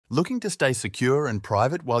Looking to stay secure and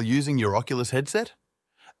private while using your Oculus headset?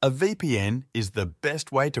 A VPN is the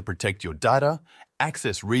best way to protect your data,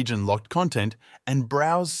 access region-locked content, and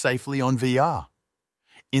browse safely on VR.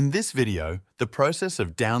 In this video, the process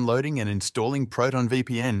of downloading and installing Proton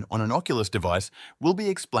VPN on an Oculus device will be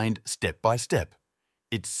explained step by step.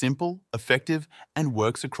 It's simple, effective, and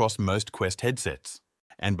works across most Quest headsets.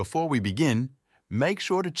 And before we begin, make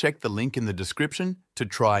sure to check the link in the description to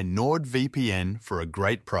try NordVPN for a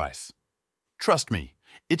great price. Trust me,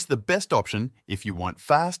 it's the best option if you want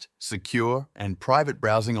fast, secure, and private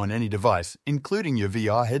browsing on any device, including your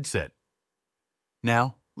VR headset.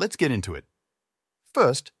 Now, let's get into it.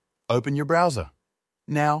 First, open your browser.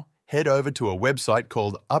 Now, head over to a website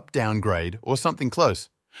called UpDowngrade or something close.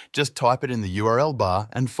 Just type it in the URL bar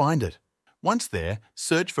and find it. Once there,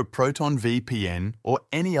 search for Proton VPN or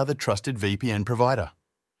any other trusted VPN provider.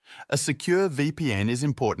 A secure VPN is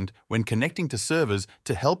important when connecting to servers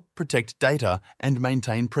to help protect data and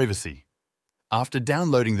maintain privacy. After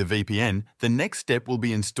downloading the VPN, the next step will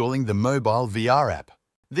be installing the mobile VR app.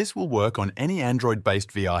 This will work on any Android-based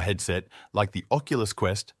VR headset like the Oculus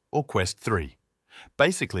Quest or Quest 3.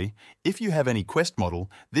 Basically, if you have any Quest model,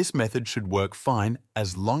 this method should work fine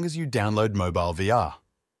as long as you download mobile VR.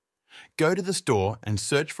 Go to the store and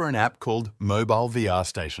search for an app called Mobile VR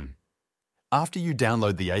Station. After you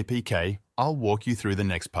download the APK, I'll walk you through the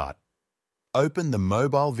next part. Open the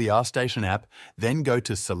Mobile VR Station app, then go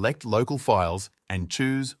to Select Local Files and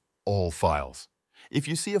choose All Files. If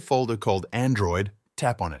you see a folder called Android,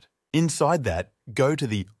 tap on it. Inside that, go to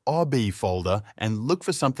the OB folder and look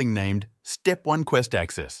for something named Step 1 Quest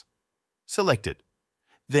Access. Select it.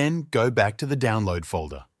 Then go back to the Download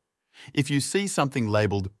folder. If you see something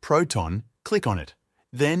labeled Proton, click on it.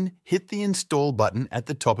 Then hit the Install button at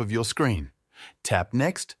the top of your screen. Tap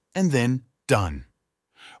Next and then Done.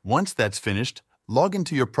 Once that's finished, log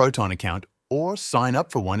into your Proton account or sign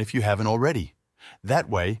up for one if you haven't already. That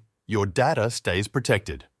way, your data stays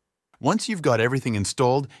protected. Once you've got everything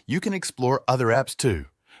installed, you can explore other apps too.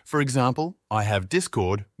 For example, I have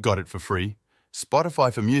Discord, got it for free,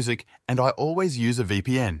 Spotify for music, and I always use a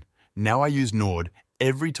VPN. Now I use Nord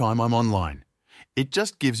every time I'm online. It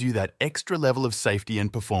just gives you that extra level of safety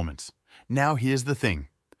and performance. Now here's the thing.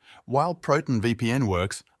 While Proton VPN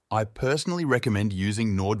works, I personally recommend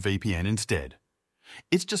using NordVPN instead.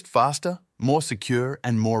 It's just faster, more secure,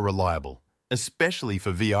 and more reliable, especially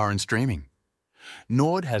for VR and streaming.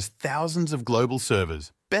 Nord has thousands of global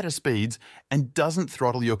servers, better speeds, and doesn't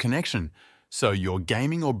throttle your connection, so your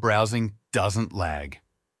gaming or browsing doesn't lag.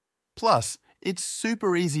 Plus, it's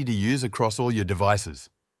super easy to use across all your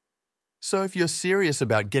devices. So if you're serious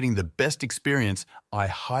about getting the best experience, I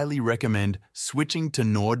highly recommend switching to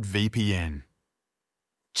NordVPN.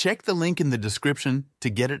 Check the link in the description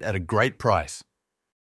to get it at a great price.